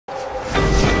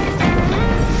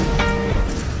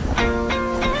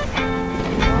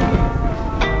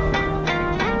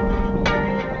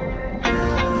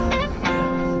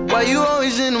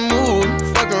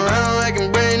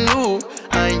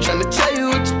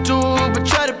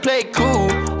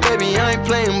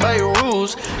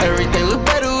rules. Everything look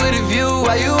better with a view.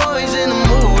 Why you always in the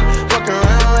mood? Fuck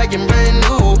around like I'm brand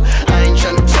new. I ain't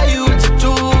tryna tell you what to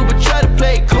do, but try to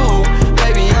play it cool.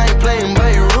 Baby, I ain't playing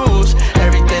by your rules.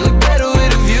 Everything look better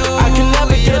with a view. I can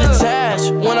never get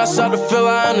attached. When I start to feel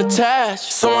I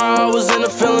unattached, somehow I was in a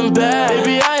feeling bad.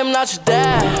 Baby, I am not your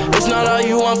dad. It's not all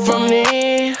you want from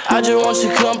me. I just want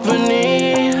your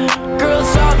company. Girl,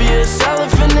 it's obvious,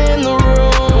 elephant in the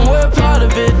room. We're part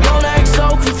of it, don't act so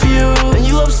confused. And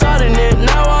you love starting it,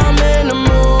 now I'm in the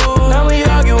mood. Now we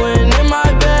arguing in my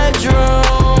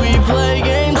bedroom. We play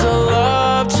games of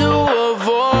love to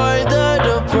avoid the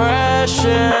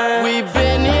depression. We've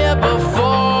been here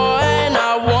before and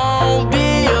I won't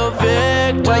be a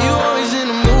victim. Why you always in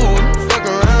the mood? Fuck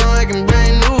around like I'm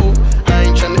brand new. I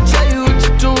ain't tryna tell you what to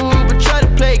do, but try to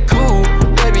play it cool.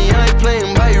 Baby, I ain't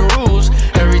playing by your rules.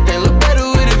 Everything look better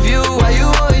with a view. Why you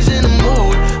always in the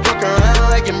mood? Fuck around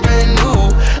like I'm brand new.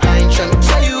 I ain't tryna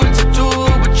tell you what to do,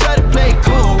 but try to play it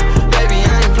cool. Baby, I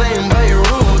ain't playing by your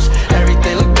rules.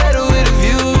 Everything look better with a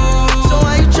view. So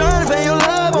why you tryna pay your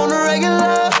love on the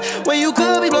regular when you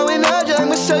could be blowing up just like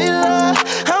my cellular?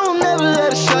 I will never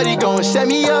let a shawty go and set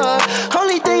me up.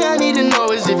 Only thing I need to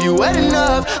know is if you wet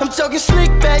enough. I'm talking slick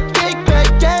back, kick back,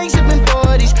 gang sipping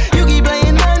 40s. You keep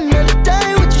playing another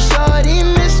day with your shawty.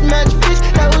 Mismatch fits,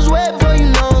 that was way before you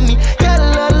know me. Got a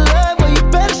lot of love, well you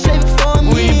better save it for me.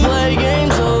 We play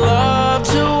games of love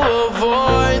to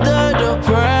avoid the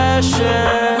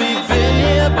depression. We've been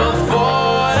here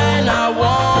before and I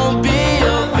won't be a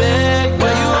victim.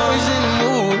 Why you always in the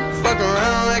mood? Fuck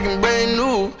around like I'm brand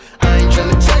new. I ain't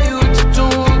tryna tell you what to do,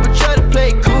 but try to play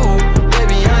it cool.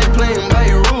 Baby, I ain't playing by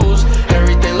your rules.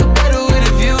 Everything look better with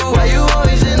a view. Why you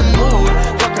always in the mood?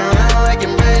 Fuck around like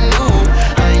I'm brand new.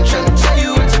 I ain't tryna tell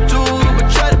you what to do, but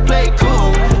try to play it cool.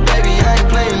 Baby, I ain't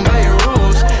playing by your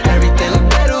rules. Everything look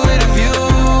better with a view,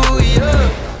 yeah.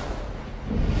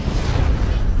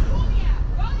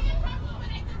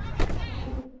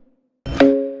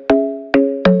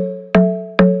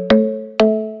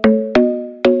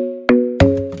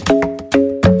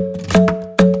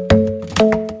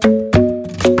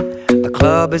 The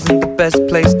club isn't the best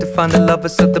place to find a lover,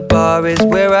 so the bar is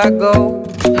where I go.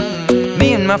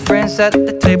 Me and my friends sat at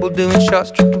the table doing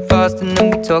shots, tripping fast, and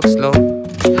then we talk slow.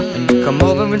 And you come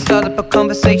over and start up a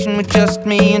conversation with just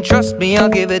me, and trust me, I'll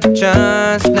give it a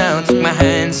chance. Now take my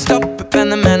hand, stop it,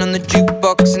 and the man on the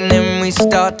jukebox, and then we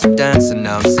start to dance. And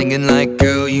now I'm singing like,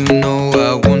 girl, you know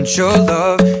I want your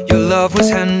love. Your love was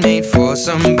handmade for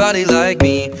somebody like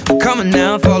me. Come on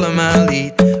now, follow my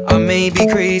lead. I may be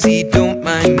crazy, don't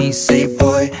mind me. Say,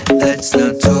 boy, let's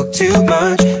not talk too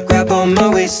much. Grab on my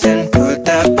waist and put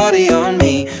that body on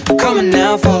me. Come on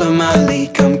now, follow my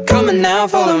lead. Come on now,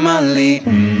 follow my lead.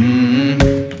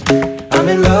 I'm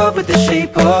in love with the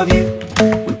shape of you.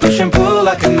 We push and pull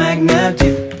like a magnet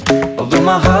do. Although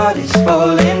my heart is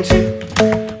falling too.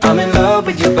 I'm in love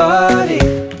with your body.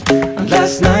 And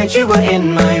last night you were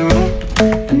in my room,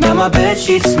 and now my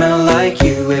bedsheets smell like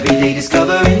you. Every day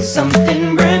discovering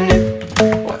something brand new.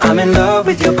 Well, I'm in love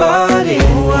with your body.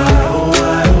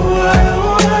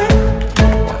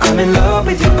 I'm in love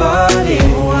with your body.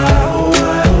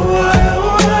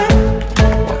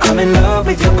 I'm in love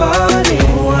with your body.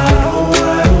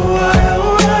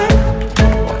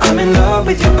 I'm in love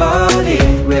with your body.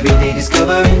 Every day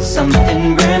discovering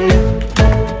something brand new.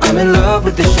 I'm in love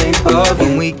with the shape of you.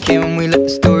 When we came, we let the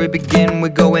story begin. We're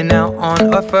going out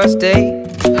on our first date.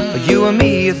 You and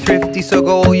me are thrifty, so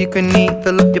go all you can eat.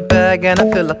 Fill up your bag and I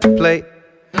fill up the plate.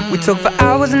 We talk for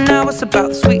hours and hours about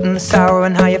the sweet and the sour,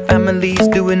 and how your family's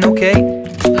doing okay.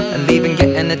 And leaving,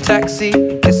 getting a taxi,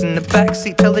 kissing the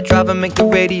backseat, tell the driver make the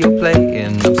radio play.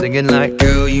 And I'm singing like,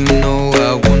 girl, you know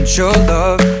I want your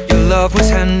love. Your love was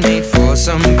handmade for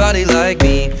somebody like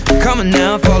me. Come on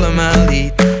now, follow my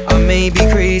lead. I may be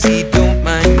crazy, don't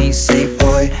mind me. Say,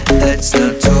 boy, let's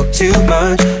not talk too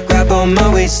much. Grab on my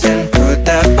waist and put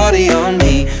that body on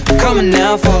me. Come on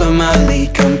now, follow my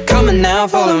lead. Come on now,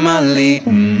 follow my lead.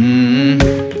 I'm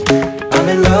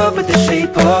in love with the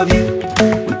shape of you.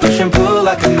 We push and pull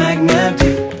like a magnet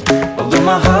do. Although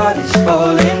my heart is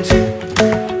falling too.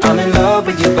 I'm in love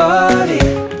with your body.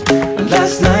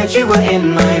 Last night you were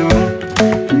in my room,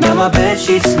 and now my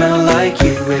bedsheets smell like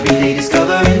you. Every day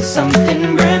discovering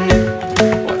something brand new.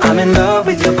 Well, I'm in love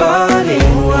with your body.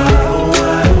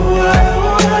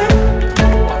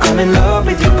 I'm in love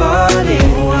with your body.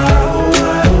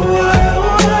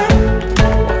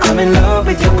 I'm in love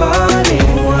with your body.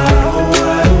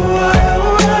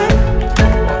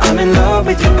 I'm in love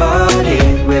with your body.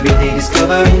 Every day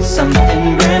discovering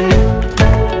something brand new.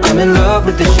 I'm in love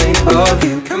with the shape of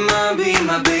you. Come on, be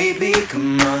my baby,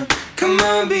 come on. Come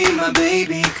on, be my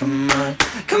baby, come on.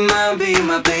 on, be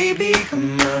my baby,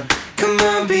 come on. Come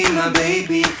on, be my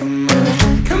baby, come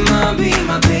on. Come on, be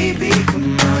my baby,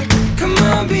 come on. Come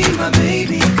on, be my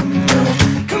baby, come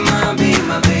on. Come on, be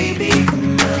my baby,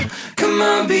 come on. Come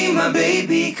on, be my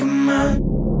baby, come on.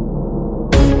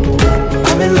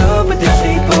 I'm in love with the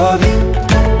shape of you.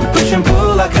 We push and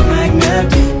pull like a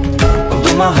magnet do.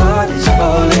 Although my heart is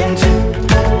falling too.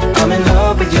 I'm in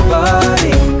love with your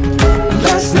body.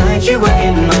 Last night you were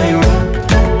in my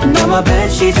room. Now my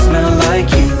bedsheets smell like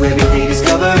you. Every day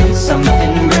discovering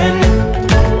something brand new.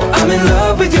 I'm in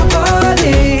love with your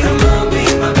body. Come on, be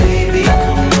my baby,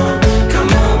 come on. Come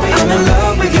on, be I'm in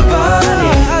love with your body.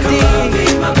 Come on, be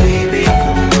my baby,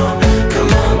 come on.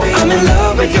 Come on, be I'm in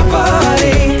love with your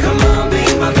body. Come on, be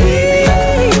my baby,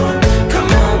 come on.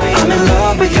 Come on, be I'm in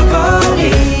love with your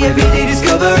body. Every day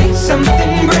discovering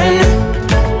something brand new.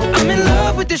 I'm in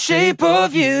love with the shape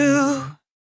of you.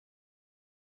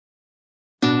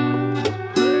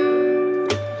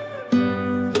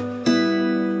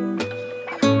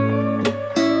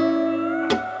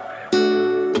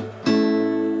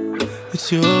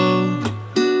 It's you,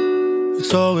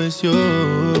 it's always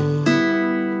you.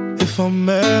 If I'm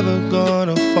ever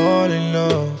gonna fall in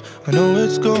love, I know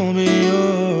it's gonna be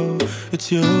you.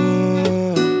 It's you,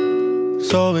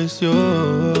 it's always you.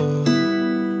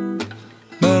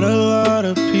 Met a lot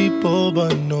of people,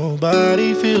 but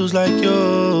nobody feels like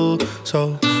you.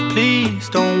 So please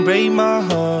don't break my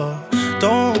heart,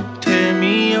 don't tear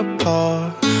me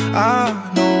apart. I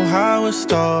know how it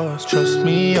starts, trust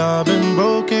me, I've been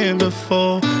broken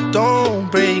before.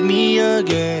 Don't break me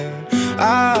again,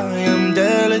 I am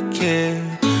delicate.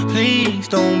 Please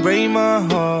don't break my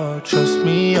heart, trust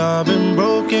me, I've been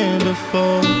broken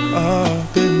before.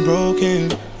 I've been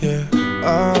broken, yeah.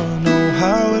 I know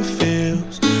how it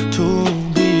feels to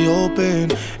be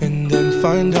open and then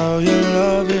find out your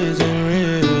love isn't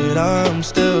real. I'm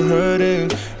still hurting,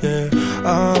 yeah,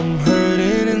 I'm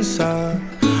hurting inside.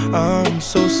 I'm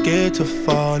so scared to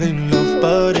fall in love,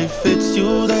 but if it's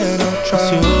you, then I'll try.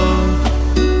 It's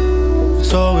you,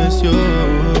 it's always you.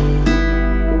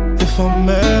 If I'm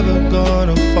ever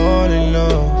gonna fall in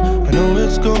love, I know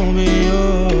it's gonna be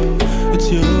you. It's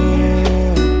you,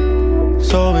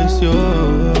 it's always you.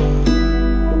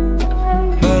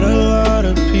 Met a lot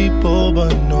of people,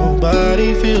 but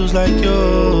nobody feels like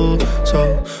you.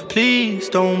 So please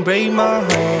don't break my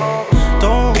heart,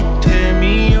 don't tear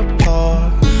me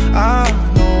apart. I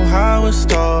know how it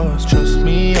starts, trust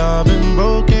me, I've been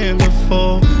broken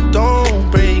before.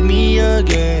 Don't break me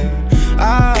again,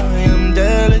 I am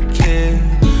delicate.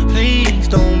 Please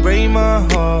don't break my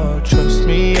heart, trust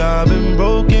me, I've been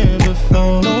broken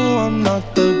before. No, I'm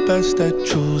not the best at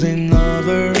choosing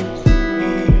lovers.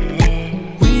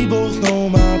 We both know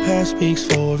my past speaks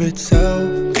for itself.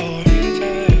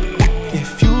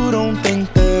 If you don't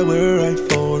think that we're right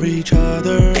for each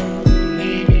other,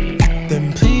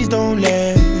 then please don't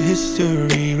let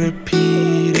history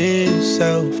repeat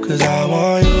itself. Cause I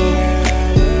want you,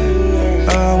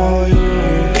 I want you.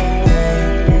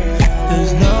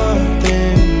 There's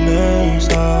nothing else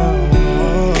I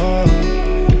want.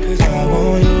 Cause I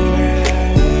want you,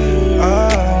 I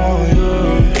want you,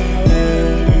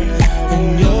 and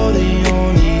you're the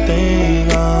only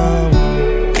thing I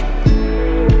want.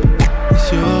 It's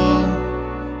you,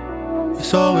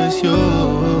 it's always you.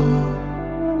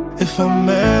 If I'm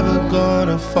ever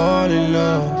gonna fall in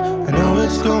love, I know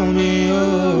it's gonna be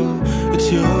you.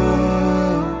 It's you,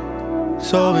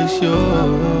 it's always you.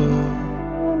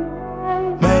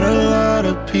 Met a lot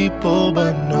of people,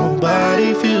 but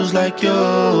nobody feels like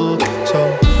you.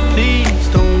 So please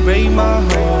don't break my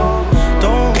heart,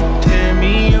 don't tear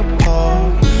me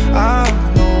apart. I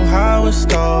know how it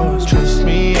starts, trust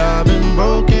me, I've been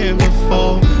broken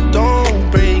before. Don't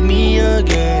break me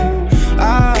again,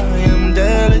 I am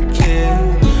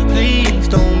delicate. Please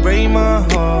don't break my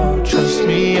heart, trust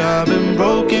me, I've been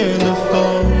broken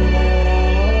before.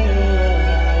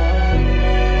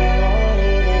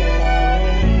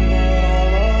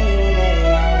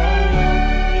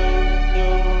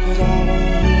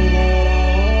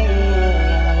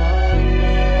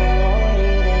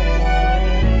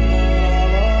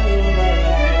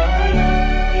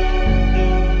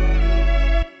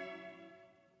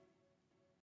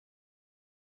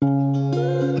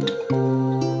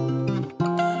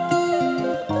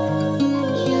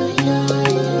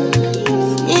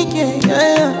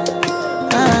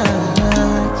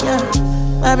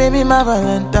 My baby, my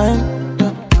Valentine.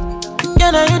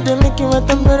 Can I you to make you a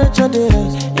temperature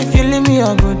rise? If you leave me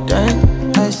a good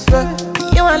time, I swear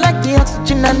you are like the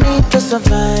oxygen I need to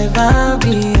survive. I'll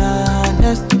be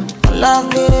honest,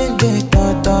 loving the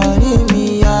thought of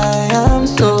me, I am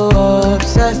so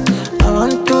obsessed.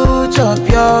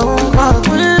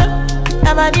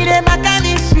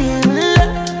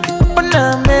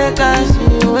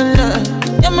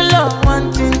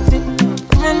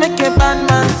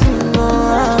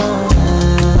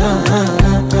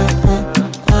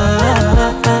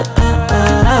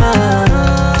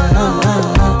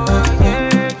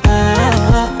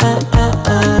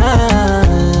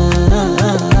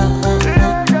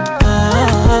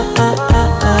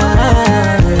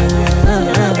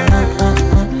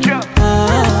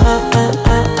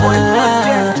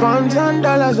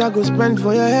 go spend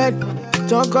for your head.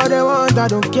 Talk all they want, I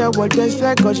don't care what they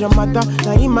say, cause your matter.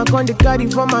 Now in my con they carry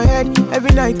for my head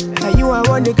every night. Now you I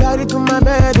want they carry to my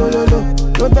bed, oh no no.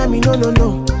 Don't tell me no no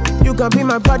no. You can be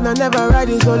my partner, never ride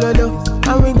it solo though.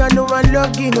 And we got no one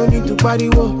lucky, no need to party,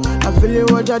 whoa. I'm feeling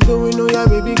what you're doing, oh yeah,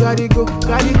 baby, gotta go,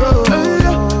 gotta go.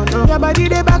 Oh, no. Your body,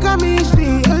 they back on me,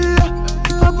 see,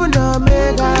 oh, open up,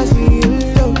 make I see,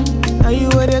 oh. Now you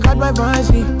where they got my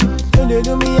fancy. When they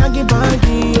do me, I get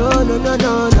banky, oh, no, no,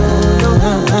 no,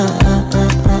 no,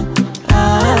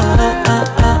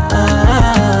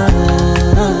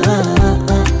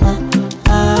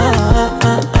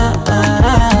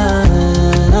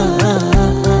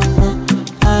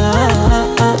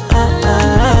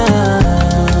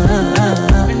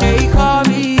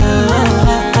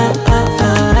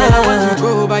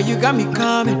 you got me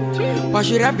coming. Why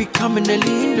should I be coming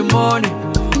early in the morning?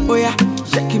 Oh yeah,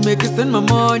 shake it, make it send my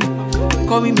money.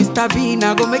 Call me Mr. Bean,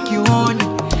 I go make you honey.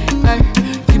 Hey,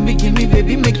 give me,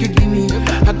 baby, make you give me.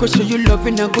 I go show you love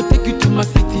and I go take you to my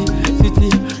city.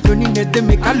 Don't need them,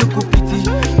 make I look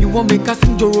pity. You won't make us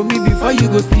sing Joro me before you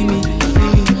go see me.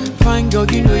 Fine girl,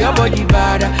 you know your body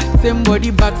bad. Same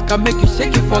body but can make you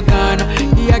shake it for Ghana.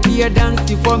 Here,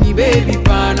 dancing for me, baby,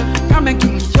 pana. Come and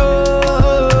give me show.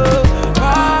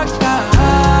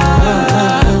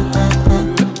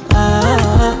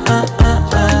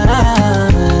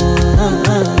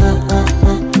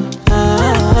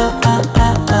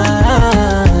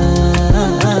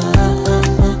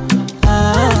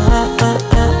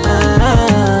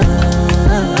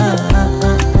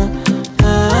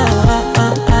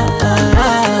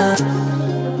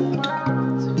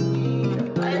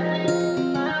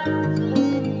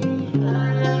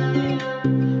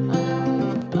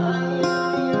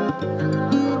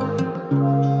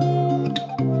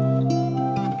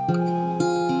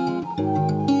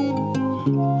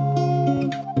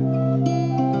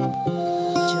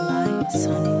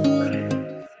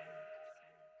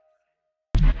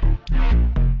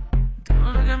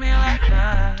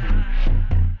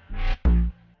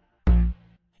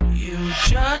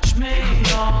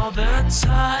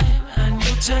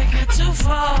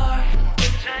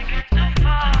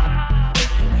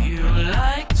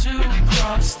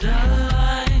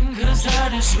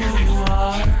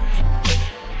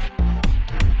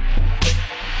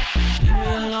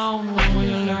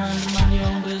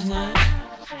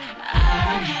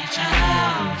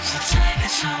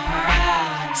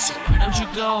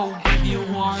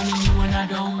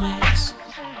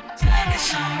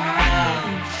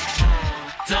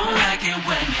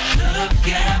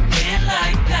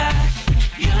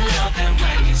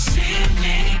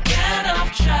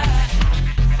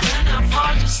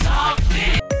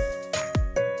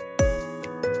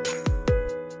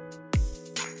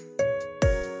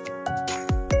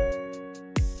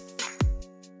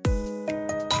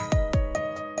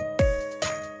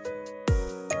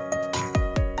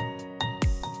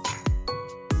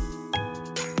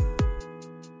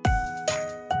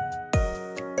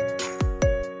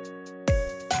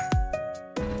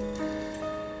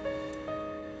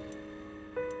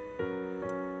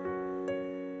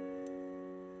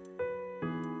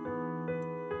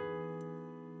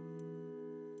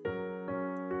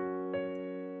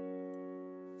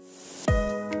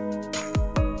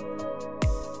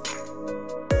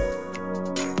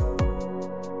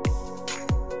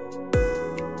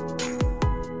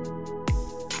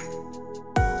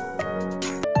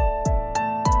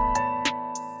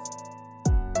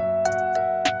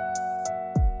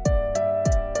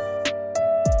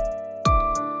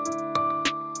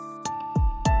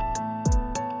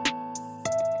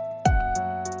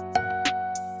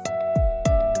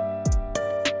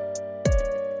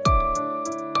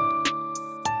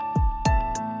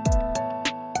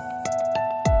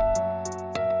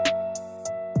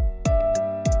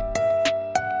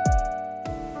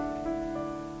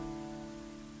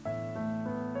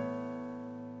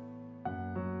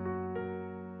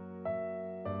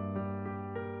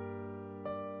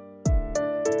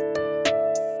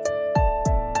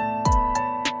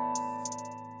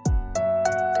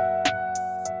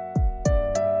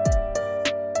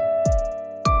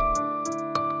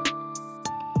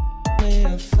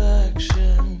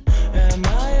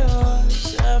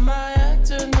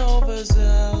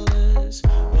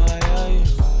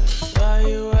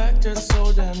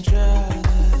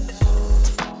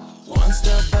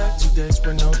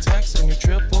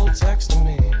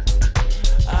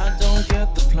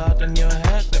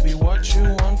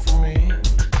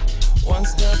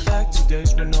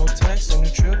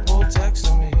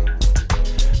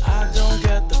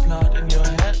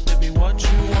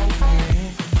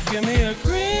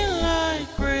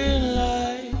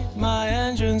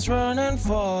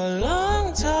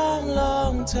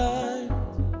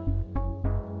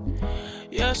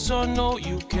 Yes or no,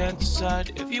 you can't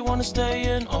decide if you wanna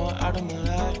stay in or out of my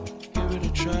life. Give it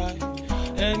a try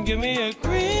and give me a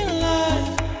green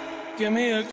light. Give me a